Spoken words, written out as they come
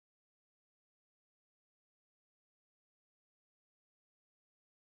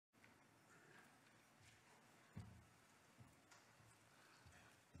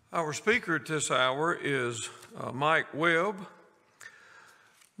Our speaker at this hour is Mike Webb.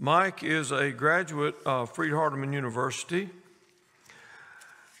 Mike is a graduate of Freed-Hardeman University.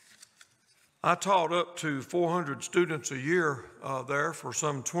 I taught up to 400 students a year there for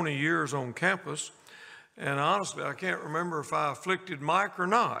some 20 years on campus. And honestly, I can't remember if I afflicted Mike or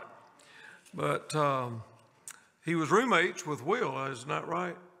not. But he was roommates with Will, isn't that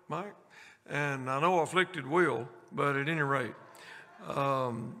right, Mike? And I know I afflicted Will, but at any rate,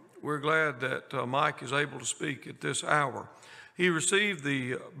 we're glad that Mike is able to speak at this hour. He received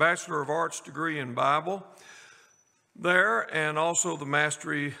the Bachelor of Arts degree in Bible there and also the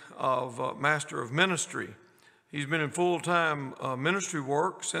Master of Ministry. He's been in full-time ministry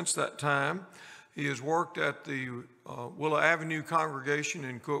work since that time. He has worked at the Willow Avenue congregation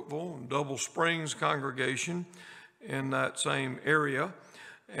in Cookeville and Double Springs congregation in that same area.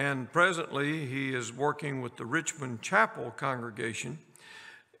 And presently, he is working with the Richmond Chapel congregation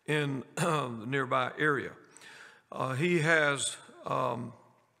in the nearby area. He has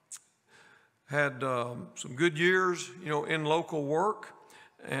had some good years, in local work.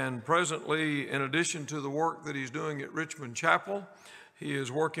 And presently, in addition to the work that he's doing at Richmond Chapel, he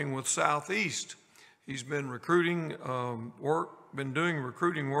is working with Southeast. He's been doing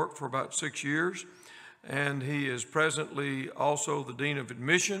recruiting work for about 6 years. And he is presently also the Dean of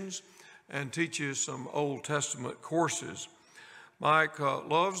Admissions and teaches some Old Testament courses. Mike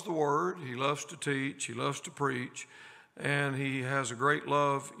loves the Word, he loves to teach, he loves to preach, and he has a great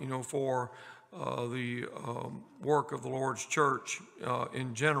love, for the work of the Lord's church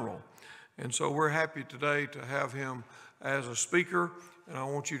in general. And so we're happy today to have him as a speaker, and I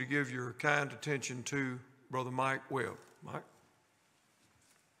want you to give your kind attention to Brother Mike Webb. Mike?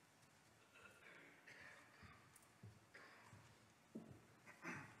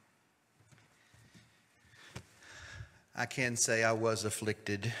 I can say I was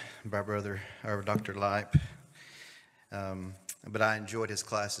afflicted by Dr. Leip, but I enjoyed his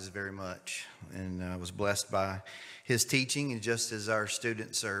classes very much, and I was blessed by his teaching, and just as our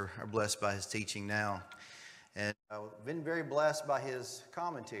students are blessed by his teaching now. And I've been very blessed by his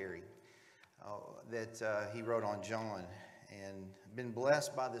commentary that he wrote on John, and been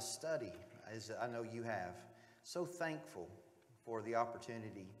blessed by this study, as I know you have. So thankful for the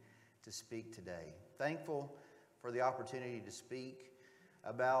opportunity to speak today. Thankful for the opportunity to speak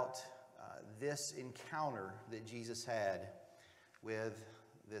about this encounter that Jesus had with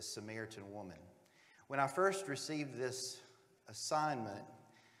this Samaritan woman. When I first received this assignment,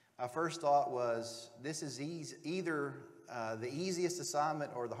 my first thought was, this is either the easiest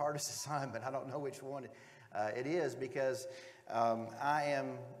assignment or the hardest assignment. I don't know which one it is, because I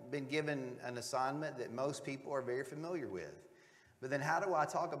am been given an assignment that most people are very familiar with. But then how do I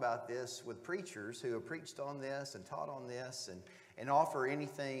talk about this with preachers who have preached on this and taught on this and offer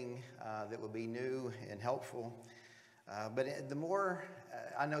anything that would be new and helpful? But the more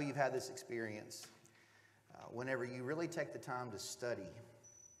I know you've had this experience, whenever you really take the time to study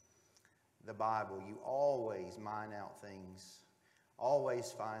the Bible, you always mine out things,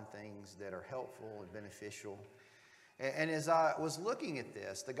 always find things that are helpful and beneficial. And as I was looking at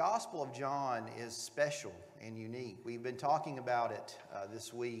this, the Gospel of John is special and unique. We've been talking about it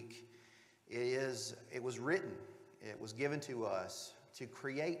this week. It was written, it was given to us to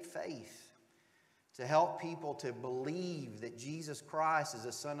create faith, to help people to believe that Jesus Christ is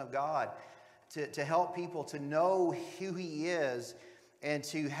the Son of God, to help people to know who He is, and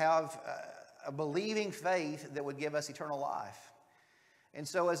to have a believing faith that would give us eternal life. And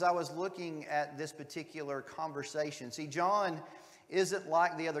so as I was looking at this particular conversation, see, John isn't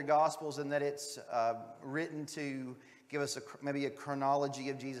like the other Gospels in that it's written to give us maybe a chronology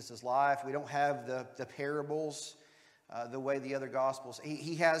of Jesus' life. We don't have the parables the way the other Gospels.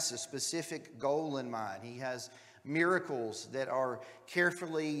 He has a specific goal in mind. He has miracles that are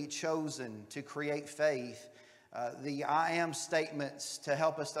carefully chosen to create faith. The I am statements to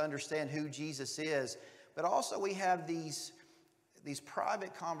help us to understand who Jesus is. But also we have these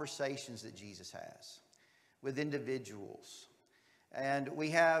private conversations that Jesus has with individuals. And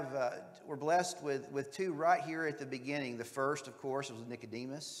we're blessed with two right here at the beginning. The first, of course, was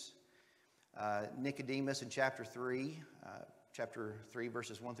Nicodemus. Nicodemus in chapter 3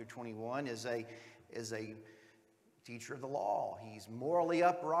 verses 1 through 21 is a teacher of the law. He's morally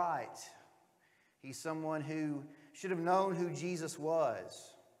upright. He's someone who should have known who Jesus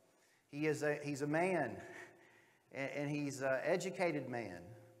was. He's a man. And he's an educated man,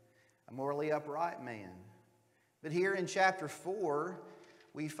 a morally upright man. But here in chapter 4,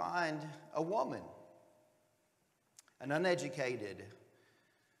 we find a woman, an uneducated,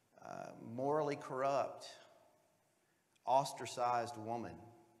 morally corrupt, ostracized woman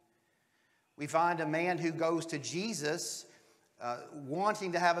We find a man who goes to Jesus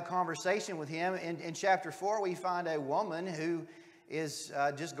wanting to have a conversation with him. In chapter 4, we find a woman who is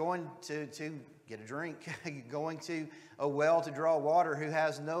just going to get a drink, going to a well to draw water, who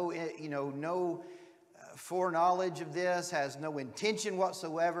has no foreknowledge of this, has no intention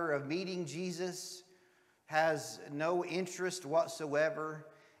whatsoever of meeting Jesus, has no interest whatsoever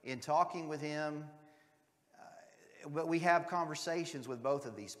in talking with him. But we have conversations with both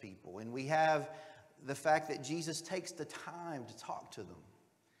of these people, and we have the fact that Jesus takes the time to talk to them.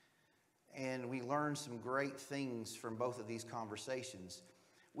 And we learn some great things from both of these conversations.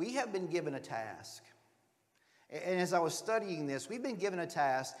 We have been given a task. And as I was studying this, we've been given a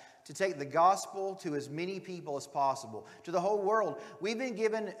task to take the gospel to as many people as possible, to the whole world. We've been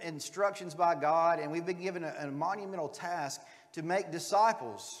given instructions by God, and we've been given a monumental task to make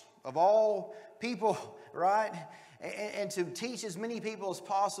disciples of all people, right? And to teach as many people as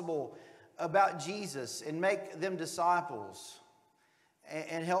possible about Jesus and make them disciples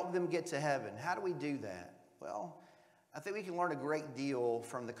and help them get to heaven. How do we do that? Well, I think we can learn a great deal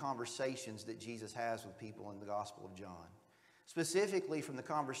from the conversations that Jesus has with people in the Gospel of John. Specifically from the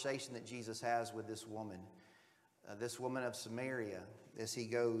conversation that Jesus has with this woman of Samaria, as he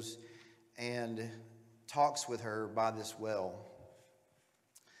goes and talks with her by this well.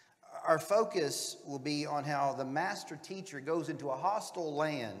 Our focus will be on how the master teacher goes into a hostile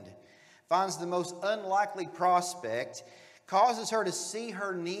land, finds the most unlikely prospect, causes her to see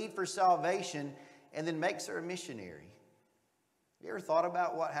her need for salvation, and then makes her a missionary. You ever thought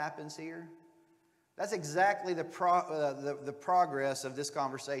about what happens here? That's exactly the progress of this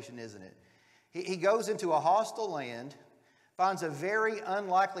conversation, isn't it? He goes into a hostile land, finds a very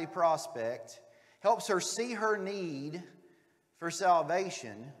unlikely prospect, helps her see her need for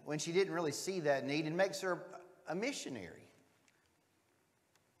salvation when she didn't really see that need, and makes her a missionary.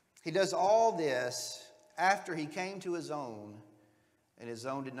 He does all this after he came to his own, and his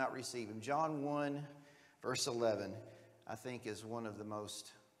own did not receive him. John 1, verse 11, I think is one of the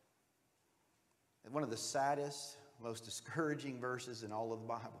saddest, most discouraging verses in all of the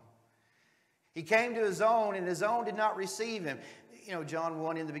Bible. He came to his own, and his own did not receive him. You know, John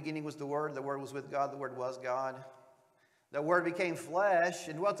 1, in the beginning was the Word was with God, the Word was God. The Word became flesh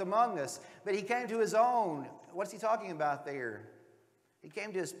and dwelt among us. But he came to his own. What's he talking about there? He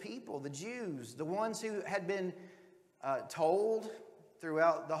came to his people, the Jews, the ones who had been told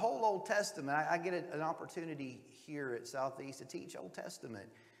throughout the whole Old Testament. I get an opportunity here at Southeast to teach Old Testament.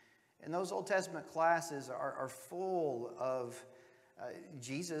 And those Old Testament classes are full of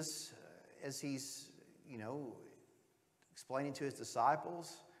Jesus as he's, explaining to his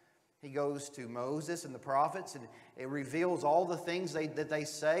disciples. He goes to Moses and the prophets, and it reveals all the things that they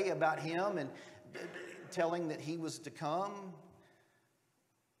say about him and telling that he was to come.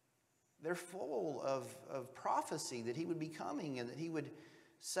 They're full of prophecy that he would be coming and that he would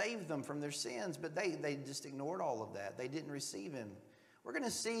save them from their sins, but they just ignored all of that. They didn't receive him. We're going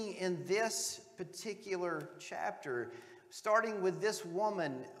to see in this particular chapter, starting with this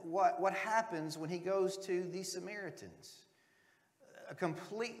woman, what happens when he goes to the Samaritans. A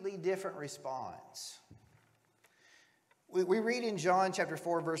completely different response. We read in John chapter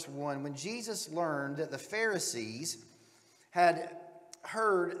 4, verse 1, when Jesus learned that the Pharisees had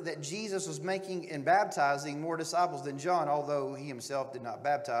heard that Jesus was making and baptizing more disciples than John, although he himself did not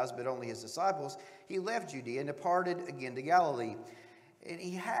baptize, but only his disciples, he left Judea and departed again to Galilee. And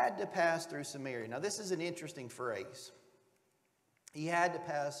he had to pass through Samaria. Now, this is an interesting phrase. He had to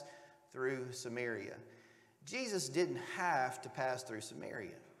pass through Samaria. Jesus didn't have to pass through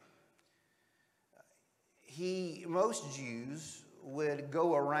Samaria. Most Jews would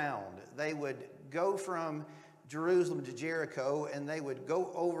go around. They would go from Jerusalem to Jericho, and they would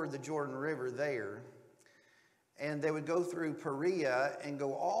go over the Jordan River there. And they would go through Perea and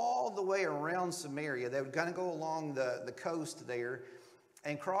go all the way around Samaria. They would kind of go along the coast there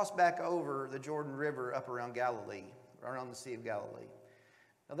and cross back over the Jordan River up around Galilee, around the Sea of Galilee.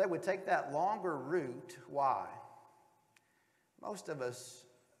 Now, they would take that longer route. Why? Most of us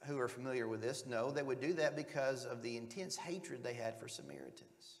who are familiar with this know they would do that because of the intense hatred they had for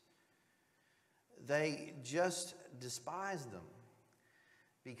Samaritans. They just despised them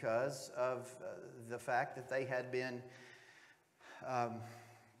because of the fact that they had been,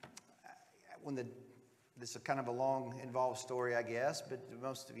 this is kind of a long, involved story, I guess, but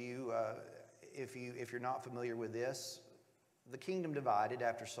most of you, if you're not familiar with this, the kingdom divided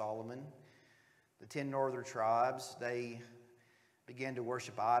after Solomon. The 10 northern tribes, they began to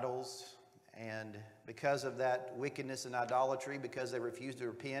worship idols. And because of that wickedness and idolatry, because they refused to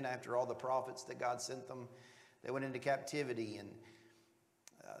repent after all the prophets that God sent them, they went into captivity. And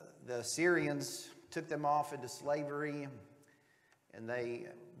the Assyrians took them off into slavery, and they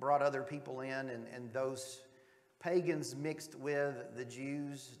brought other people in, and those pagans mixed with the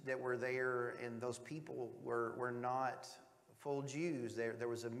Jews that were there, and those people were not full Jews. There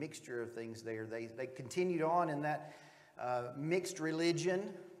was a mixture of things there. They continued on in that mixed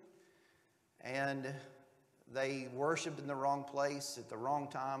religion, and they worshiped in the wrong place at the wrong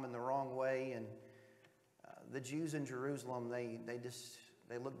time in the wrong way, and the Jews in Jerusalem, they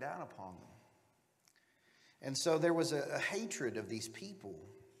looked down upon them. And so there was a hatred of these people.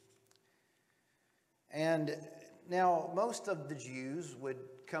 And now most of the Jews would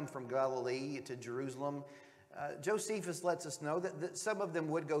come from Galilee to Jerusalem. Josephus lets us know that some of them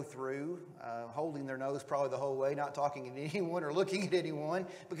would go through, holding their nose probably the whole way, not talking at anyone or looking at anyone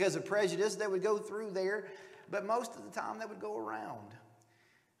because of prejudice. They would go through there, but most of the time they would go around.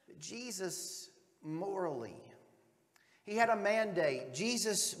 But Jesus, morally, he had a mandate.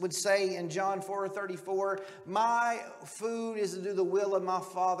 Jesus would say in John 4:34, "My food is to do the will of my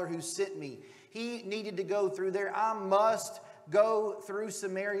Father who sent me." He needed to go through there. I must go through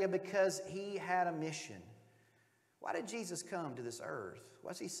Samaria because he had a mission. Why did Jesus come to this earth?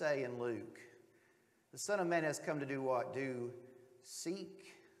 What's he say in Luke? The Son of Man has come to do what? Do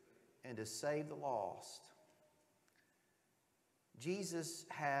seek and to save the lost. Jesus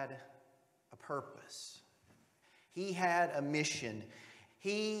had a purpose. He had a mission.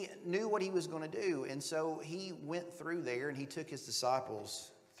 He knew what he was going to do, and so he went through there and he took his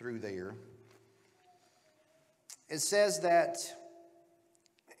disciples through there. It says that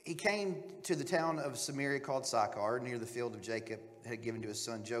he came to the town of Samaria called Sychar, near the field of Jacob had given to his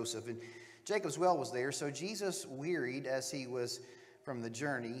son Joseph. And Jacob's well was there. So Jesus, wearied as he was from the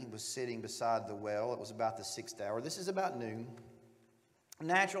journey, was sitting beside the well. It was about the 6th hour. This is about noon. A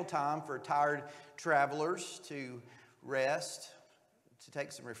natural time for tired travelers to rest, to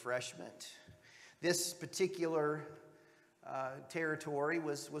take some refreshment. This particular territory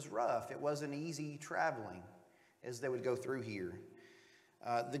was rough. It wasn't easy traveling as they would go through here.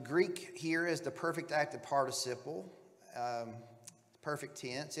 The Greek here is the perfect active participle, perfect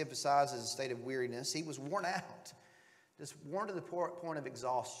tense, emphasizes a state of weariness. He was worn out, just worn to the point of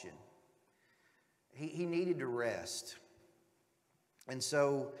exhaustion. He needed to rest. And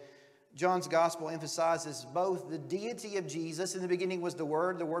so John's gospel emphasizes both the deity of Jesus. In the beginning was the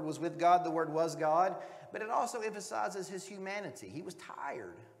Word was with God, the Word was God. But it also emphasizes his humanity. He was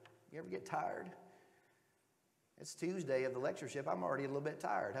tired. You ever get tired? It's Tuesday of the lectureship. I'm already a little bit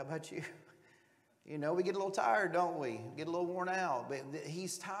tired. How about you? You know, we get a little tired, don't we? Get a little worn out. But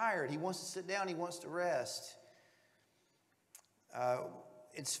he's tired. He wants to sit down. He wants to rest.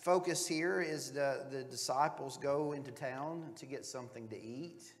 Its focus here is the disciples go into town to get something to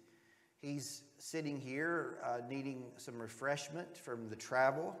eat. He's sitting here needing some refreshment from the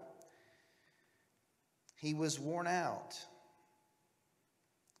travel. He was worn out.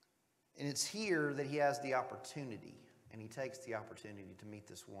 And it's here that he has the opportunity, and he takes the opportunity to meet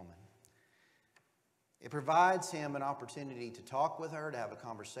this woman. It provides him an opportunity to talk with her, to have a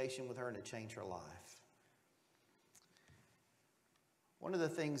conversation with her, and to change her life. One of the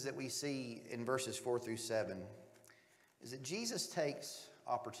things that we see in verses 4 through 7 is that Jesus takes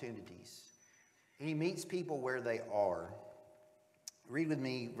opportunities, and he meets people where they are. Read with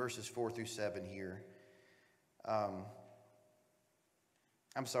me verses 4 through 7 here.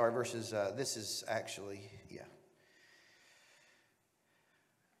 I'm sorry, this is actually.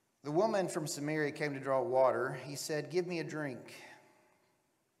 The woman from Samaria came to draw water. He said, "Give me a drink."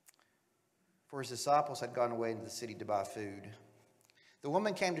 For his disciples had gone away into the city to buy food. The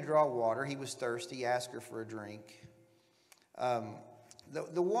woman came to draw water. He was thirsty. He asked her for a drink.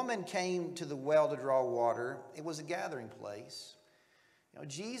 The woman came to the well to draw water. It was a gathering place. You know,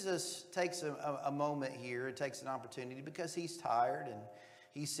 Jesus takes a moment here. It takes an opportunity because he's tired and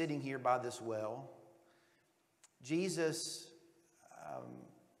he's sitting here by this well. Jesus,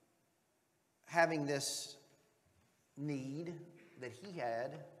 having this need that he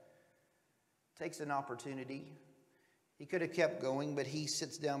had, takes an opportunity. He could have kept going, but he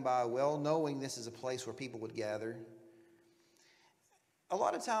sits down by a well knowing this is a place where people would gather. A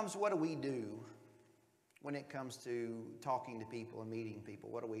lot of times, what do we do when it comes to talking to people and meeting people?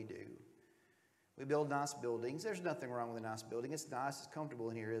 What do? We build nice buildings. There's nothing wrong with a nice building. It's nice. It's comfortable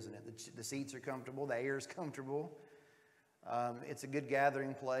in here, isn't it? The seats are comfortable. The air is comfortable. It's a good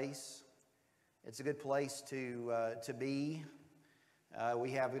gathering place. It's a good place to be.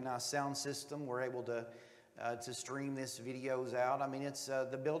 We have a nice sound system. We're able to stream this videos out. I mean,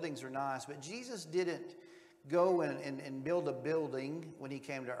 the buildings are nice. But Jesus didn't go and build a building when he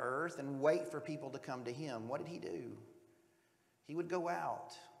came to earth and wait for people to come to him. What did he do? He would go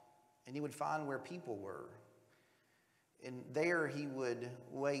out and he would find where people were. And there he would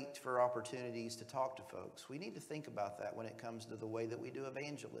wait for opportunities to talk to folks. We need to think about that when it comes to the way that we do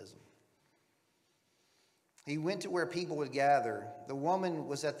evangelism. He went to where people would gather. The woman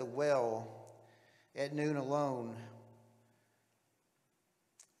was at the well at noon alone.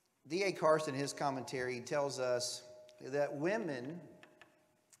 D.A. Carson, in his commentary, tells us that women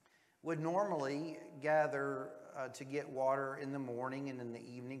would normally gather to get water in the morning and in the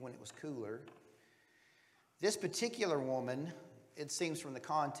evening when it was cooler. This particular woman, it seems from the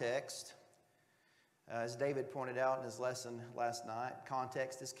context, as David pointed out in his lesson last night,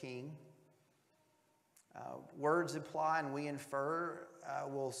 context is king. Words apply and we infer.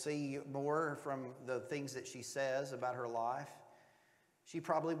 We'll see more from the things that she says about her life. She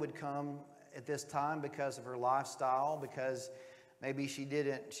probably would come at this time because of her lifestyle, because maybe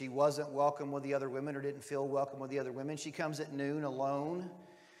she wasn't welcome with the other women or didn't feel welcome with the other women. She comes at noon alone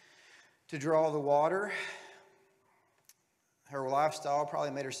to draw the water. Her lifestyle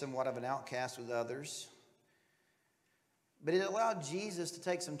probably made her somewhat of an outcast with others. But it allowed Jesus to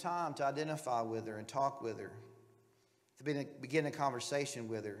take some time to identify with her and talk with her, to begin a conversation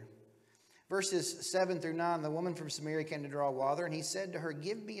with her. Verses 7 through 9, the woman from Samaria came to draw water, and he said to her,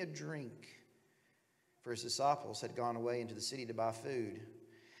 "Give me a drink." For his disciples had gone away into the city to buy food.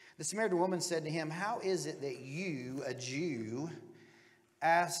 The Samaritan woman said to him, "How is it that you, a Jew,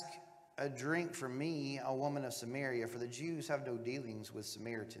 ask a drink from me, a woman of Samaria? For the Jews have no dealings with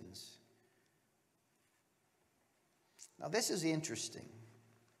Samaritans." Now this is interesting.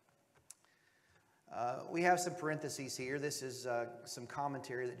 We have some parentheses here. This is some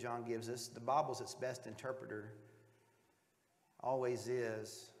commentary that John gives us. The Bible's its best interpreter. Always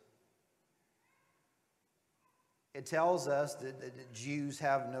is. It tells us that Jews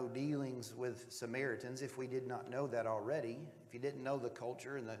have no dealings with Samaritans, if we did not know that already, if you didn't know the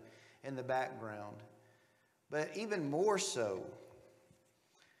culture and the background. But even more so,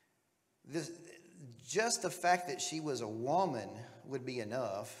 just the fact that she was a woman would be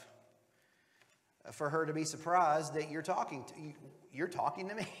enough for her to be surprised that you're talking to me. You're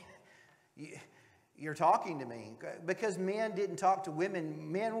talking to me. Because men didn't talk to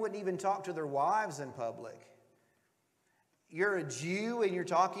women. Men wouldn't even talk to their wives in public. You're a Jew and you're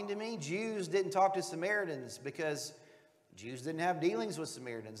talking to me? Jews didn't talk to Samaritans because Jews didn't have dealings with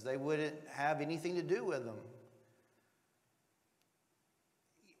Samaritans. They wouldn't have anything to do with them.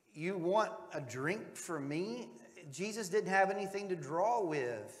 You want a drink from me? Jesus didn't have anything to draw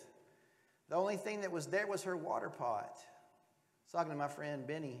with. The only thing that was there was her water pot. I was talking to my friend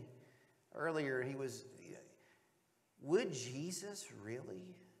Benny earlier. Would Jesus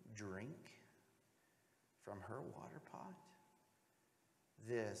really drink from her water pot?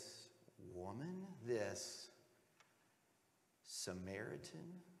 This woman, this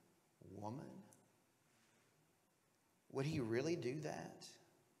Samaritan woman, would he really do that?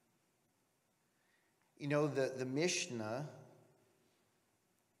 You know, the Mishnah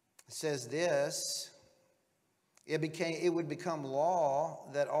says this: it would become law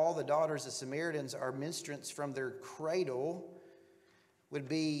that all the daughters of Samaritans are menstruants from their cradle, would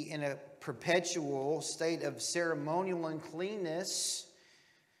be in a perpetual state of ceremonial uncleanness.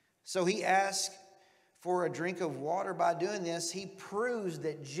 So he asked for a drink of water. By doing this, he proves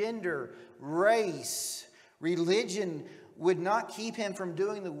that gender, race, religion would not keep him from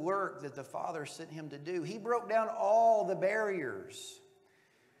doing the work that the Father sent him to do. He broke down all the barriers.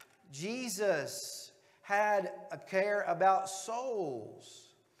 Jesus had a care about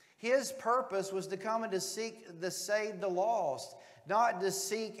souls. His purpose was to come and to seek to save the lost, not to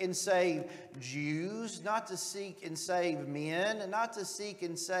seek and save Jews, not to seek and save men, and not to seek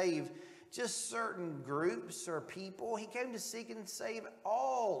and save just certain groups or people. He came to seek and save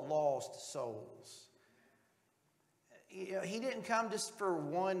all lost souls. You know, he didn't come just for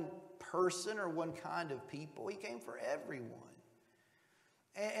one person or one kind of people. He came for everyone.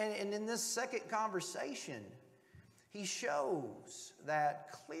 And in this second conversation, he shows that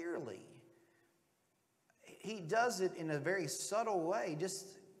clearly. He does it in a very subtle way. Just,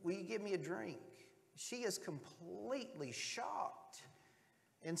 will you give me a drink? She is completely shocked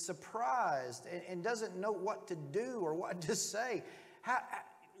and surprised and doesn't know what to do or what to say.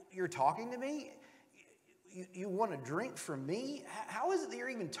 You're talking to me? You want a drink from me? How is it that you're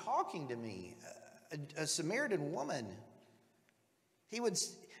even talking to me? A Samaritan woman.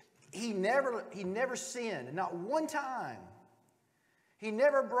 He never sinned, not one time. He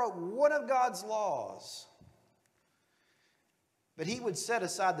never broke one of God's laws. But he would set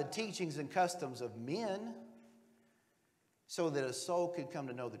aside the teachings and customs of men so that a soul could come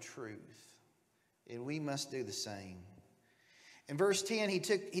to know the truth. And we must do the same. In verse 10, he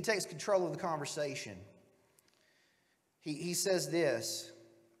takes control of the conversation. He says this,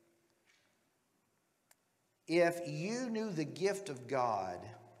 if you knew the gift of God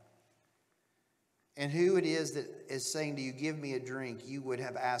and who it is that is saying to you, give me a drink, you would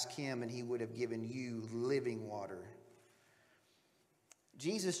have asked him and he would have given you living water.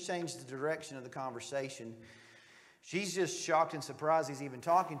 Jesus changed the direction of the conversation. She's just shocked and surprised he's even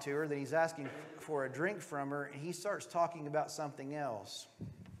talking to her, that he's asking for a drink from her, and he starts talking about something else.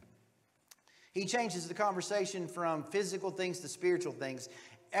 He changes the conversation from physical things to spiritual things.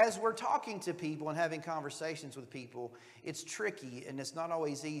 As we're talking to people and having conversations with people, it's tricky and it's not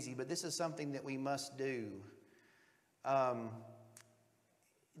always easy, but this is something that we must do.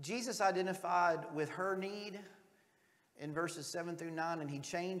 Jesus identified with her need in verses 7 through 9, and he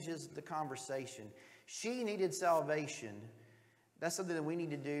changes the conversation. She needed salvation. That's something that we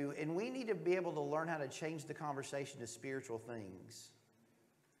need to do, and we need to be able to learn how to change the conversation to spiritual things.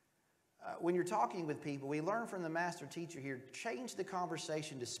 When you're talking with people, we learn from the master teacher here, change the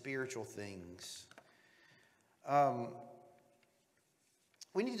conversation to spiritual things.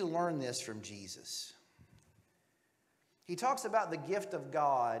 We need to learn this from Jesus. He talks about the gift of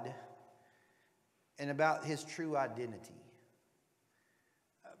God and about his true identity.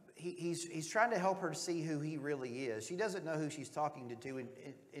 He's trying to help her to see who he really is. She doesn't know who she's talking to,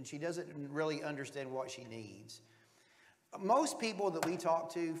 and she doesn't really understand what she needs. Most people that we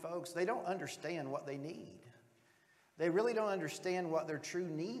talk to, folks, they don't understand what they need. They really don't understand what their true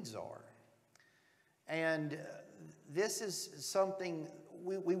needs are. And this is something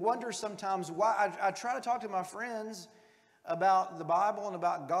we wonder sometimes why. I try to talk to my friends about the Bible and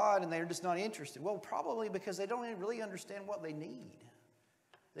about God, and they're just not interested. Well, probably because they don't really understand what they need.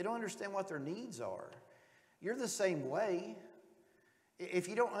 They don't understand what their needs are. You're the same way. If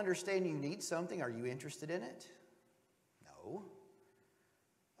you don't understand you need something, are you interested in it? No.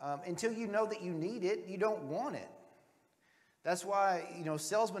 Until you know that you need it, you don't want it. That's why,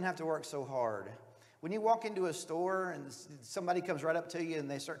 salesmen have to work so hard. When you walk into a store and somebody comes right up to you and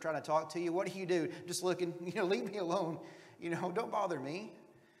they start trying to talk to you, what do? Just looking, leave me alone. Don't bother me.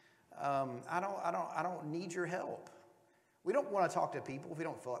 I don't need your help. We don't want to talk to people if we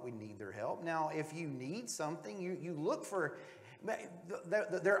don't feel like we need their help. Now, if you need something, you look for.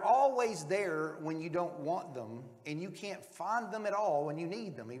 They're always there when you don't want them, and you can't find them at all when you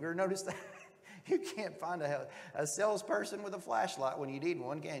need them. Have you ever noticed that? You can't find a salesperson with a flashlight when you need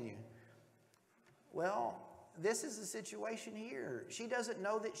one, can you? Well, this is the situation here. She doesn't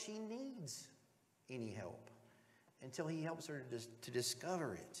know that she needs any help until he helps her to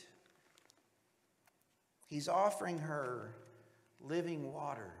discover it. He's offering her living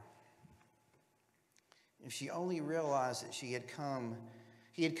water. If she only realized that he had come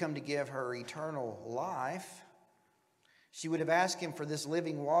to give her eternal life, she would have asked him for this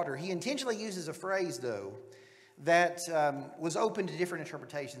living water. He intentionally uses a phrase, though, that was open to different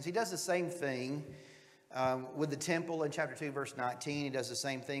interpretations. He does the same thing with the temple in chapter 2, verse 19. He does the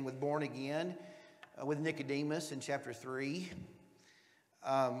same thing with born again, with Nicodemus in chapter 3.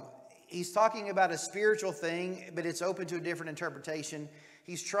 He's talking about a spiritual thing, but it's open to a different interpretation.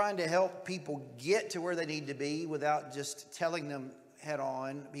 He's trying to help people get to where they need to be without just telling them head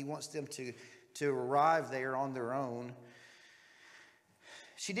on. He wants them to arrive there on their own.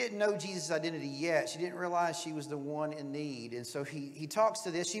 She didn't know Jesus' identity yet. She didn't realize she was the one in need. And so he talks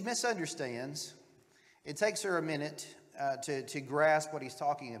to this. She misunderstands. It takes her a minute to grasp what he's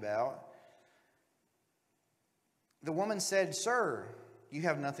talking about. The woman said, "Sir, you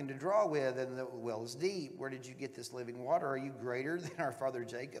have nothing to draw with, and the well is deep. Where did you get this living water? Are you greater than our father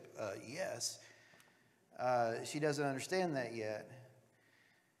Jacob?" Yes. She doesn't understand that yet.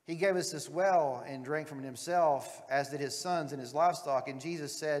 He gave us this well and drank from it himself, as did his sons and his livestock. And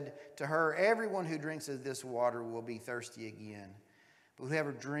Jesus said to her, "Everyone who drinks of this water will be thirsty again. But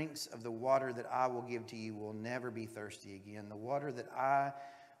whoever drinks of the water that I will give to you will never be thirsty again. The water that I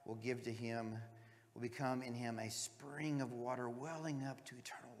will give to him will become in him a spring of water welling up to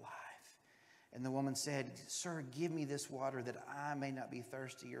eternal life." And the woman said, "Sir, give me this water that I may not be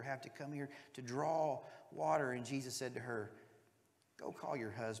thirsty or have to come here to draw water." And Jesus said to her, "Go call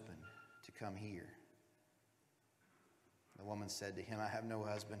your husband to come here." The woman said to him, "I have no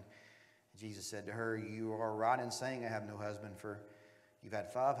husband." And Jesus said to her, "You are right in saying I have no husband, for you've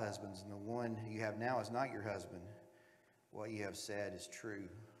had 5 husbands, and the one you have now is not your husband. What you have said is true."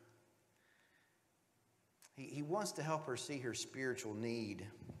 He wants to help her see her spiritual need.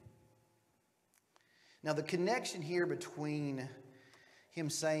 Now, the connection here between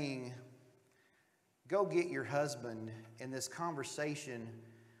him saying, "Go get your husband," and this conversation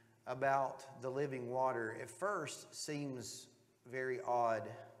about the living water at first seems very odd.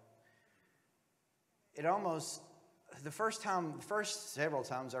 It almost, the first several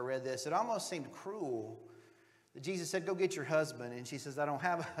times I read this, it almost seemed cruel that Jesus said, go get your husband. And she says, I don't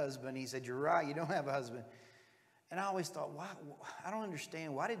have a husband. He said, you're right, you don't have a husband. And I always thought, why? I don't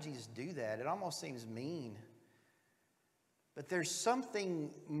understand. Why did Jesus do that? It almost seems mean. But there's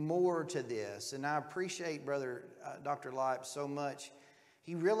something more to this. And I appreciate Brother Dr. Leip so much.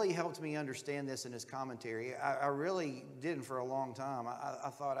 He really helped me understand this in his commentary. I really didn't for a long time. I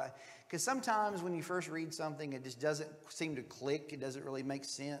thought because sometimes when you first read something, it just doesn't seem to click. It doesn't really make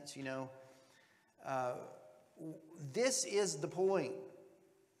sense, you know. This is the point.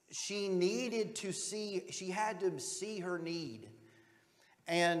 She had to see her need.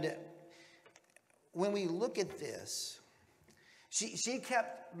 And when we look at this, she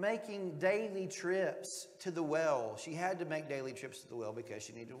kept making daily trips to the well. She had to make daily trips to the well because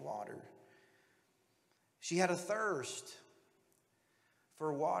she needed water. She had a thirst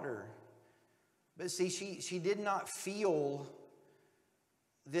for water. But see, she did not feel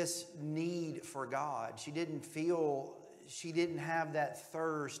this need for God. She didn't have that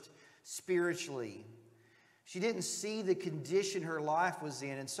thirst spiritually. She didn't see the condition her life was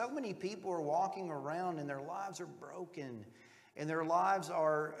in. And so many people are walking around and their lives are broken. And their lives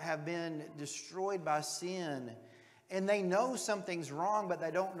have been destroyed by sin. And they know something's wrong, but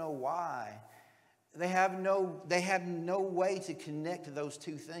they don't know why. They have no way to connect those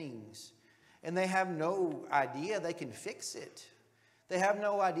two things. And they have no idea they can fix it. They have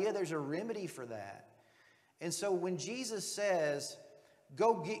no idea there's a remedy for that. And so when Jesus says,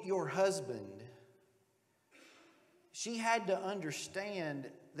 go get your husband, she had to understand,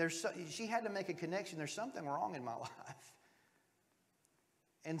 she had to make a connection. There's something wrong in my life.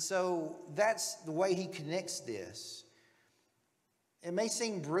 And so that's the way he connects this. It may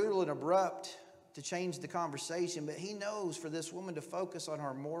seem brutal and abrupt to change the conversation, but he knows for this woman to focus on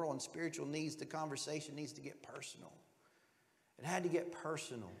her moral and spiritual needs, the conversation needs to get personal. It had to get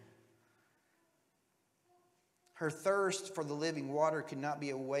personal. Her thirst for the living water could not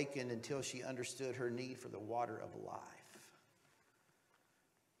be awakened until she understood her need for the water of life.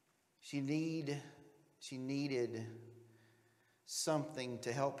 She needed something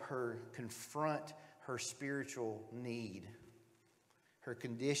to help her confront her spiritual need, her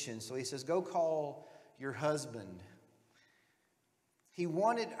condition. So he says, go call your husband. He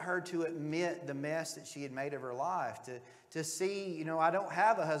wanted her to admit the mess that she had made of her life, to see, you know, I don't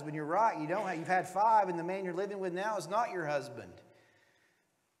have a husband. You're right, you've had 5, and the man you're living with now is not your husband.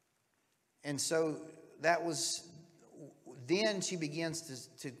 And so then she begins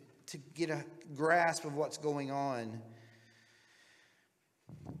to get a grasp of what's going on.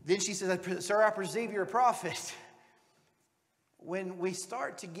 Then she says, sir, I perceive you're a prophet. When we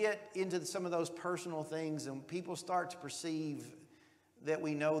start to get into some of those personal things and people start to perceive that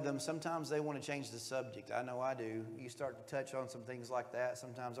we know them, sometimes they want to change the subject. I know I do. You start to touch on some things like that.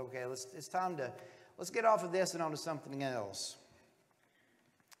 Sometimes, okay, let's get off of this and on to something else.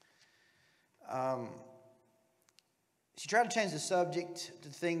 She tried to change the subject to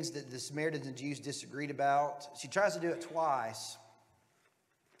things that the Samaritans and Jews disagreed about. She tries to do it twice.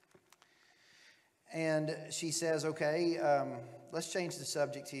 And she says, okay, let's change the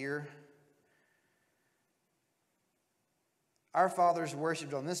subject here. Our fathers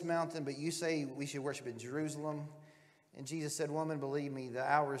worshipped on this mountain, but you say we should worship in Jerusalem. And Jesus said, woman, believe me, the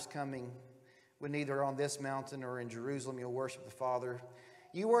hour is coming when neither on this mountain or in Jerusalem you'll worship the Father.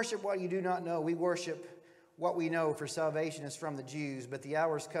 You worship what you do not know. We worship what we know, for salvation is from the Jews. But the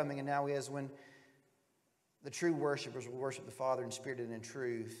hour is coming, and now is, when the true worshipers will worship the Father in spirit and in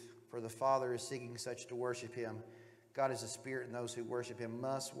truth. For the Father is seeking such to worship him. God is a spirit, and those who worship him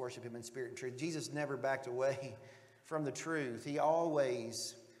must worship him in spirit and truth. Jesus never backed away from the truth. He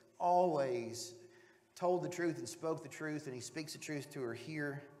always told the truth and spoke the truth, and he speaks the truth to her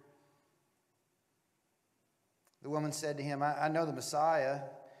here. The woman said to him, I know the Messiah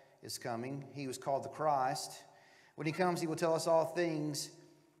is coming. He was called the Christ. When he comes, he will tell us all things.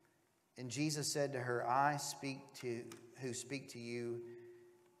 And Jesus said to her, who speak to you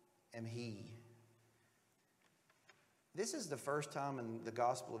am he. This is the first time in the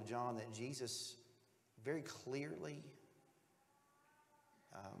Gospel of John that Jesus very clearly,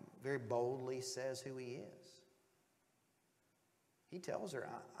 very boldly says who he is. He tells her,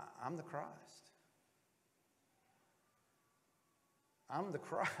 I'm the Christ. I'm the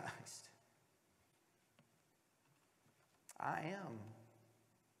Christ. I am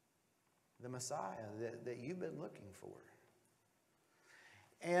the Messiah that you've been looking for.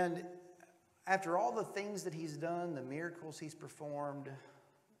 And after all the things that he's done, the miracles he's performed,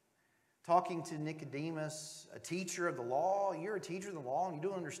 talking to Nicodemus, a teacher of the law. You're a teacher of the law and you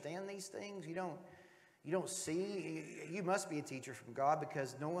don't understand these things. You don't see. You must be a teacher from God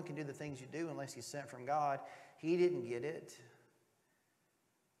because no one can do the things you do unless he's sent from God. He didn't get it.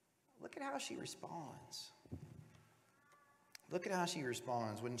 Look at how she responds. Look at how she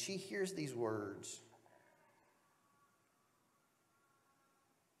responds when she hears these words.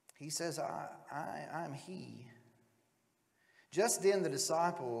 He says, I'm he. Just then the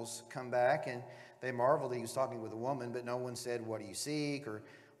disciples come back and they marveled that he was talking with a woman, but no one said, what do you seek? Or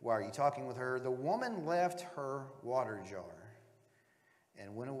why are you talking with her? The woman left her water jar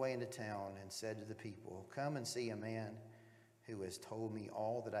and went away into town and said to the people, come and see a man who has told me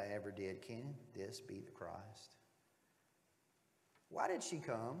all that I ever did. Can this be the Christ? Why did she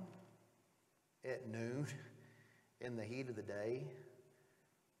come at noon in the heat of the day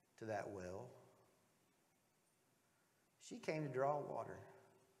to that well? She came to draw water.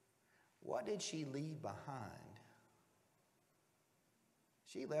 What did she leave behind?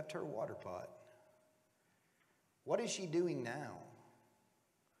 She left her water pot. What is she doing now?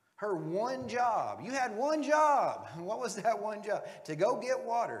 Her one job. You had one job. What was that one job? To go get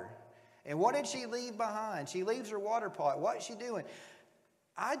water. And what did she leave behind? She leaves her water pot. What is she doing?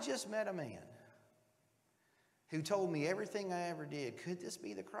 I just met a man who told me everything I ever did. Could this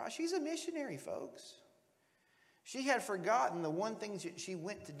be the Christ? She's a missionary, folks. She had forgotten the one thing that she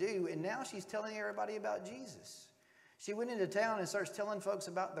went to do, and now she's telling everybody about Jesus. She went into town and starts telling folks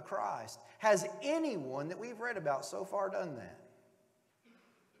about the Christ. Has anyone that we've read about so far done that?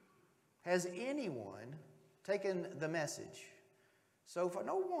 Has anyone taken the message so far?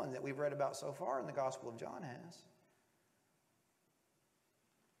 No one that we've read about so far in the Gospel of John has.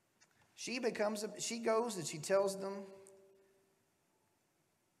 She goes and she tells them,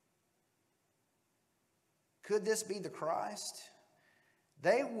 could this be the Christ?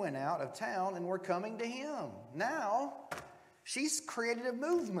 They went out of town and were coming to him. Now, she's created a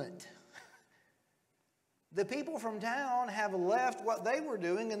movement. The people from town have left what they were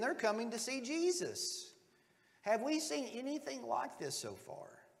doing and they're coming to see Jesus. Have we seen anything like this so far?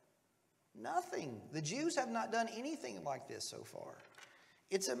 Nothing. The Jews have not done anything like this so far.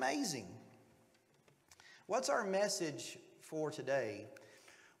 It's amazing. What's our message for today?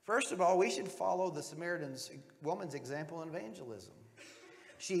 First of all, we should follow the Samaritan woman's example in evangelism.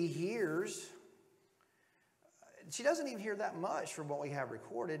 She hears, she doesn't even hear that much from what we have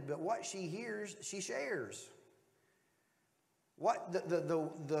recorded, but what she hears, she shares. What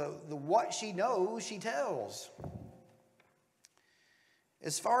what she knows, she tells.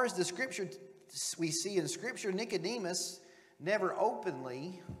 As far as the scripture we see in Scripture, Nicodemus never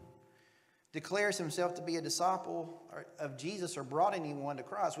openly declares himself to be a disciple of Jesus or brought anyone to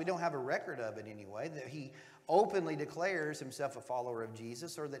Christ. We don't have a record of it anyway, that he openly declares himself a follower of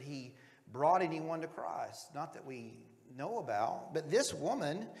Jesus or that he brought anyone to Christ. Not that we know about, but this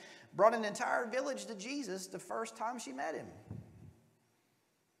woman brought an entire village to Jesus the first time she met him.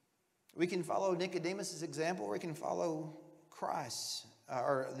 We can follow Nicodemus' example, or we can follow Christ's,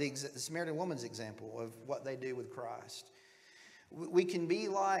 or the Samaritan woman's example of what they do with Christ. We can be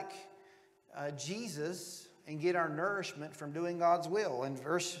like Jesus and get our nourishment from doing God's will. In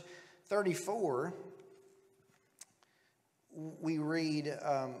verse 34, we read,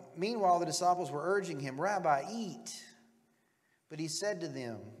 meanwhile the disciples were urging him, Rabbi, eat. But he said to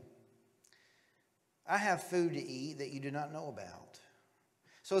them, I have food to eat that you do not know about.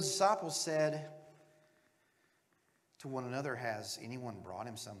 So his disciples said to one another, has anyone brought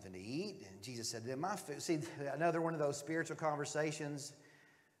him something to eat? And Jesus said to them, my food. See, another one of those spiritual conversations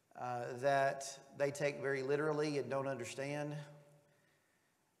that they take very literally and don't understand.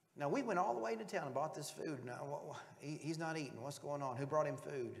 Now, we went all the way to town and bought this food. Now, he's not eating. What's going on? Who brought him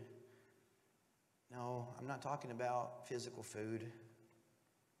food? No, I'm not talking about physical food.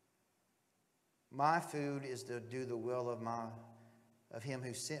 My food is to do the will of him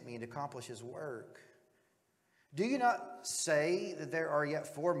who sent me and accomplish his work. Do you not say that there are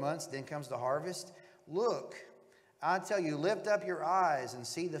yet 4 months, then comes the harvest? Look, I tell you, lift up your eyes and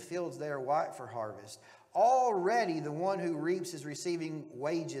see the fields, they are white for harvest. Already the one who reaps is receiving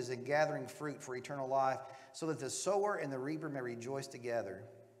wages and gathering fruit for eternal life, so that the sower and the reaper may rejoice together.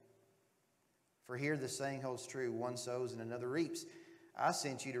 For here the saying holds true, one sows and another reaps. I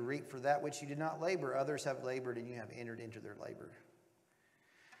sent you to reap for that which you did not labor. Others have labored and you have entered into their labor.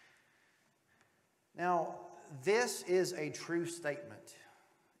 Now, this is a true statement.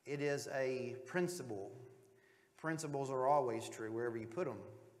 It is a principle. Principles are always true wherever you put them.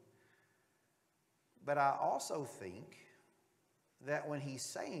 But I also think that when he's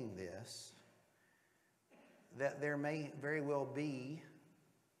saying this, that there may very well be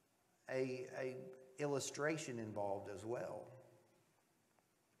a illustration involved as well.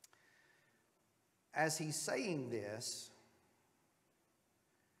 As he's saying this,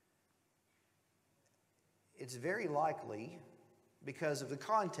 it's very likely, because of the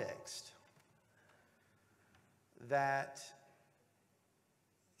context, that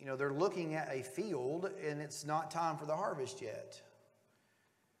they're looking at a field and it's not time for the harvest yet.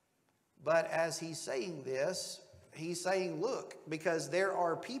 But as he's saying this, he's saying, look, because there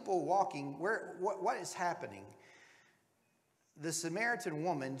are people walking, what is happening? The Samaritan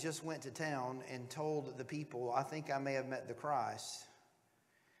woman just went to town and told the people, I think I may have met the Christ.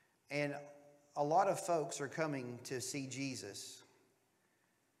 And a lot of folks are coming to see Jesus.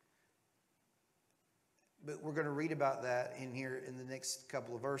 But we're going to read about that in here in the next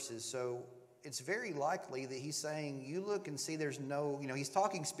couple of verses. So it's very likely that he's saying, you look and see there's no, he's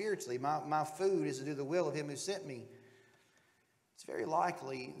talking spiritually. My food is to do the will of him who sent me. It's very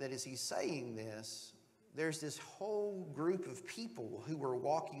likely that as he's saying this, there's this whole group of people who are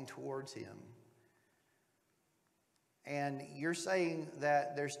walking towards him. And you're saying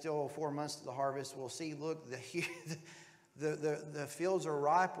that there's still 4 months to the harvest. Well, see, look, the fields are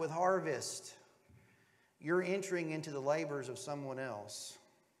ripe with harvest. You're entering into the labors of someone else.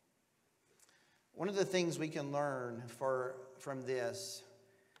 One of the things we can learn from this,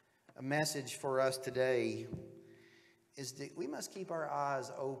 a message for us today, is that we must keep our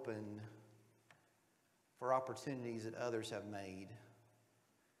eyes open for opportunities that others have made.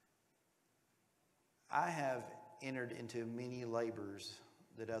 I have entered into many labors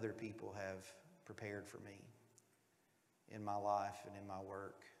that other people have prepared for me in my life and in my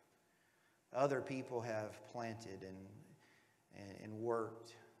work. Other people have planted and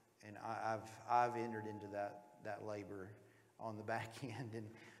worked, and I've entered into that labor on the back end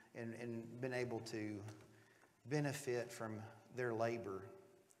and been able to benefit from their labor.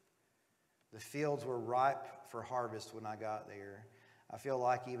 The fields were ripe for harvest when I got there. I feel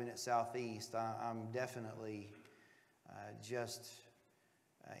like even at Southeast, I'm definitely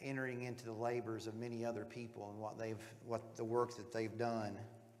entering into the labors of many other people and what the work that they've done.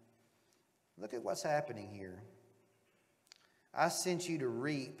 Look at what's happening here. I sent you to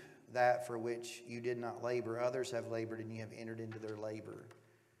reap that for which you did not labor. Others have labored, and you have entered into their labor.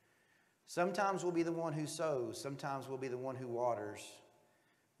 Sometimes we'll be the one who sows. Sometimes we'll be the one who waters.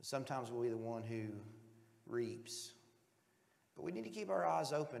 Sometimes we'll be the one who reaps. But we need to keep our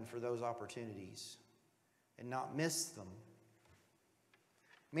eyes open for those opportunities and not miss them.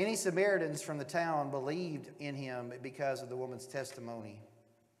 Many Samaritans from the town believed in him because of the woman's testimony.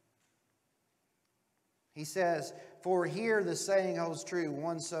 He says, for here the saying holds true,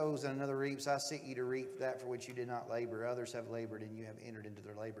 one sows and another reaps. I sent you to reap that for which you did not labor. Others have labored, and you have entered into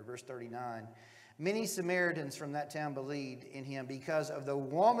their labor. Verse 39, many Samaritans from that town believed in him because of the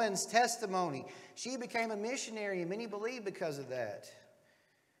woman's testimony. She became a missionary, and many believed because of that.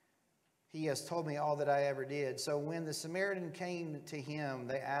 He has told me all that I ever did. So when the Samaritan came to him,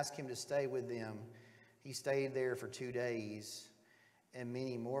 they asked him to stay with them. He stayed there for 2 days, and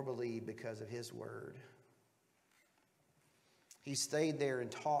many more believed because of his word. He stayed there and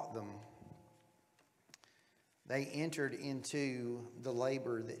taught them. They entered into the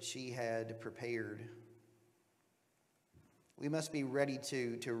labor that she had prepared. We must be ready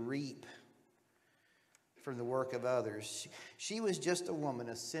to reap from the work of others. She was just a woman,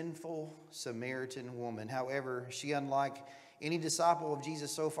 a sinful Samaritan woman. However, she, unlike any disciple of Jesus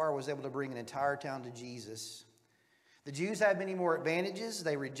so far, was able to bring an entire town to Jesus. The Jews had many more advantages.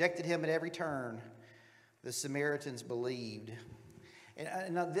 They rejected him at every turn. The Samaritans believed.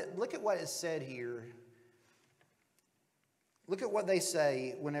 And now look at what is said here. Look at what they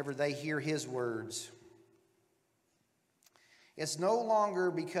say whenever they hear his words. It's no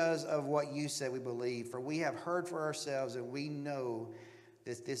longer because of what you said we believe, for we have heard for ourselves, and we know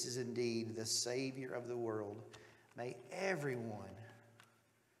that this is indeed the Savior of the world. May everyone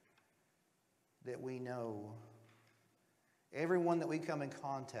that we know, everyone that we come in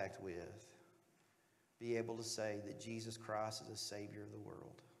contact with, be able to say that Jesus Christ is the Savior of the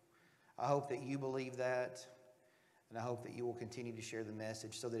world. I hope that you believe that, and I hope that you will continue to share the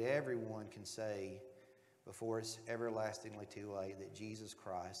message so that everyone can say, before it's everlastingly too late, that Jesus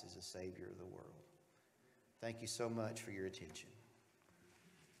Christ is the Savior of the world. Thank you so much for your attention.